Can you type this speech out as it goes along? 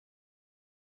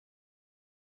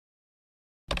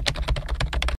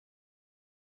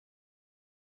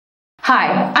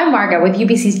Hi, I'm Marga with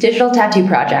UBC's Digital Tattoo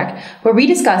Project, where we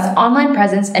discuss online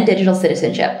presence and digital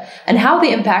citizenship, and how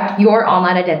they impact your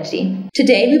online identity.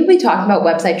 Today, we will be talking about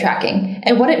website tracking,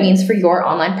 and what it means for your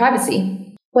online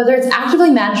privacy. Whether it's actively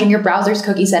managing your browser's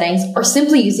cookie settings, or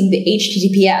simply using the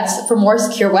HTTPS for more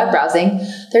secure web browsing,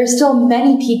 there are still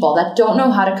many people that don't know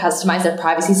how to customize their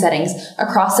privacy settings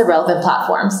across the relevant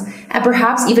platforms, and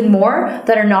perhaps even more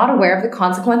that are not aware of the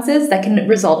consequences that can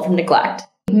result from neglect.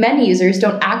 Many users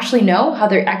don't actually know how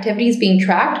their activity is being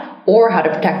tracked or how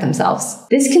to protect themselves.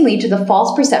 This can lead to the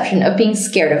false perception of being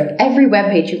scared of every web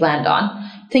page you land on,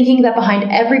 thinking that behind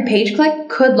every page click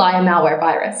could lie a malware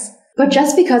virus. But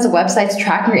just because a website's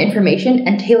tracking your information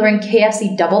and tailoring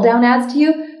KFC Double Down ads to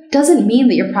you doesn't mean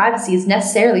that your privacy is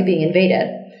necessarily being invaded.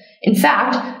 In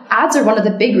fact, ads are one of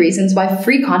the big reasons why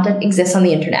free content exists on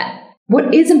the internet.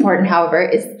 What is important, however,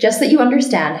 is just that you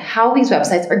understand how these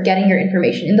websites are getting your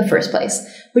information in the first place,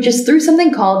 which is through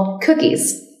something called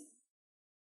cookies.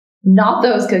 Not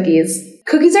those cookies.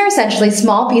 Cookies are essentially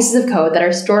small pieces of code that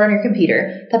are stored on your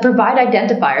computer that provide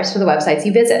identifiers for the websites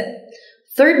you visit.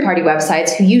 Third-party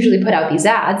websites who usually put out these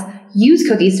ads use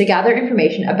cookies to gather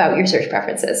information about your search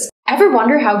preferences. Ever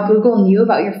wonder how Google knew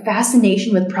about your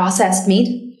fascination with processed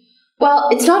meat? Well,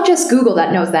 it's not just Google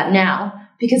that knows that now,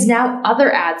 because now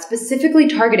other ads specifically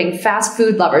targeting fast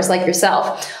food lovers like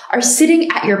yourself are sitting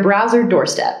at your browser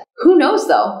doorstep. Who knows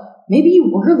though? Maybe you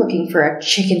were looking for a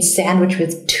chicken sandwich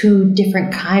with 2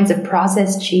 different kinds of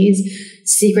processed cheese,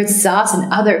 secret sauce,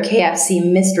 and other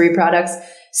KFC mystery products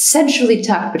sensually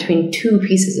tucked between 2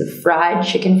 pieces of fried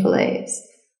chicken fillets.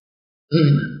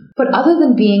 But other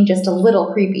than being just a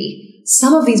little creepy,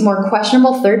 some of these more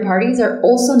questionable third parties are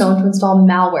also known to install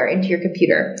malware into your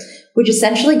computer, which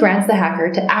essentially grants the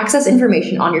hacker to access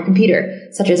information on your computer,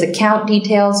 such as account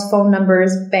details, phone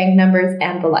numbers, bank numbers,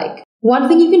 and the like. One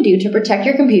thing you can do to protect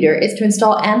your computer is to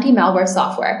install anti-malware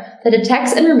software that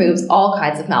detects and removes all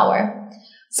kinds of malware.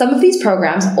 Some of these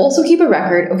programs also keep a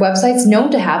record of websites known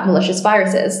to have malicious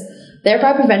viruses,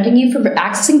 thereby preventing you from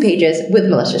accessing pages with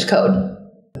malicious code.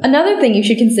 Another thing you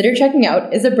should consider checking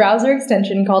out is a browser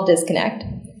extension called Disconnect.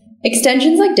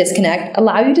 Extensions like Disconnect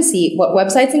allow you to see what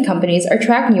websites and companies are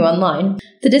tracking you online.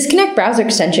 The Disconnect browser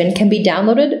extension can be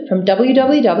downloaded from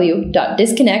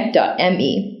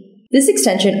www.disconnect.me. This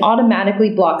extension automatically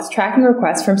blocks tracking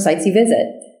requests from sites you visit.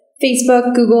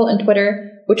 Facebook, Google, and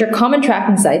Twitter, which are common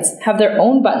tracking sites, have their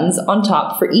own buttons on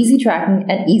top for easy tracking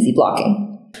and easy blocking.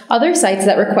 Other sites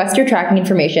that request your tracking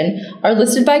information are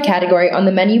listed by category on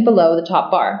the menu below the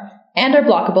top bar, and are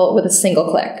blockable with a single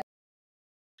click.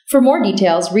 For more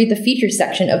details, read the features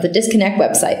section of the Disconnect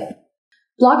website.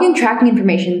 Blocking tracking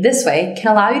information this way can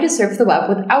allow you to surf the web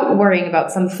without worrying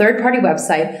about some third-party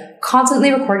website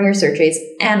constantly recording your searches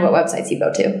and what websites you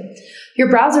go to. Your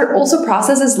browser also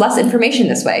processes less information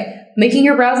this way, making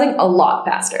your browsing a lot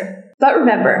faster. But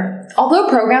remember, although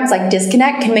programs like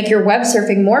Disconnect can make your web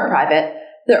surfing more private,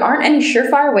 there aren't any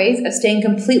surefire ways of staying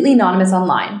completely anonymous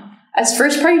online, as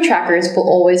first-party trackers will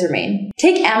always remain.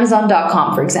 Take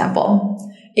Amazon.com, for example.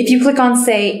 If you click on,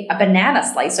 say, a banana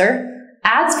slicer,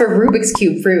 ads for Rubik's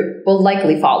Cube fruit will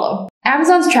likely follow.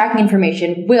 Amazon's tracking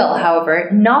information will,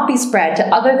 however, not be spread to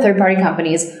other third-party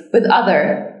companies with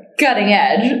other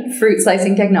cutting-edge fruit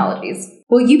slicing technologies.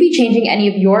 Will you be changing any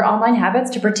of your online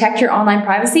habits to protect your online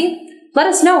privacy? Let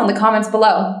us know in the comments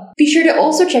below. Be sure to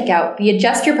also check out the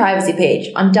Adjust Your Privacy page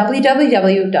on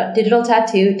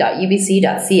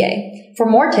www.digitaltattoo.ubc.ca for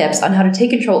more tips on how to take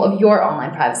control of your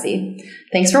online privacy.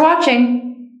 Thanks for watching!